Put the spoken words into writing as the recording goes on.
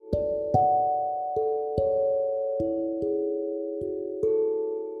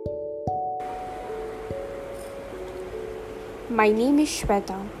My name is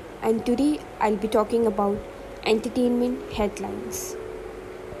Shweta, and today I'll be talking about entertainment headlines.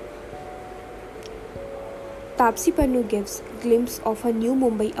 Tapsi Pannu gives glimpse of her new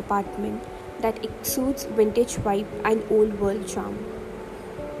Mumbai apartment that exudes vintage vibe and old world charm.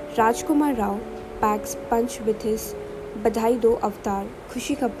 Rajkumar Rao packs punch with his Badhai Do avatar.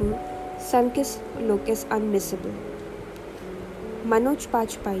 Khushi Kapoor, sun-kissed look is unmissable. Manoj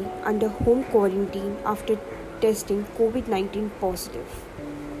Bajpayee under home quarantine after testing COVID-19 positive.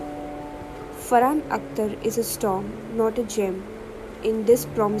 Farhan Akhtar is a storm, not a gem, in this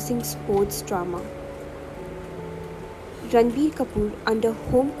promising sports drama. Ranbir Kapoor under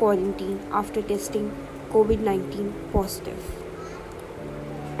home quarantine after testing COVID-19 positive.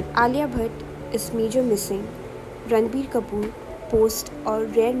 Alia Bhatt is major missing. Ranbir Kapoor posts a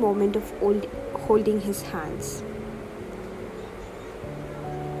rare moment of holding his hands.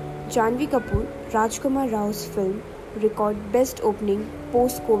 Janhvi Kapoor, Rajkumar Rao's film, record best opening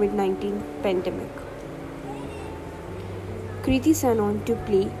post-COVID-19 pandemic. Kriti Sanon to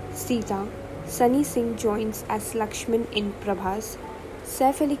play Sita. Sunny Singh joins as Lakshman in Prabhas.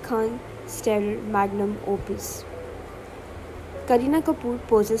 Saif Ali Khan starrer magnum opus. Kareena Kapoor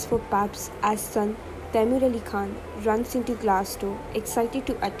poses for Paps as son Taimur Ali Khan runs into glass door, excited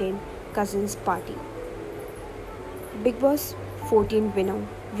to attend cousin's party. Bigg Boss 14 winner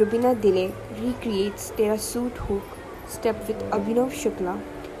Rubina Dilek recreates Tera Suit hook step with Abhinav Shukla.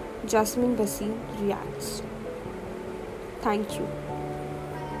 Jasmine Basim reacts. Thank you.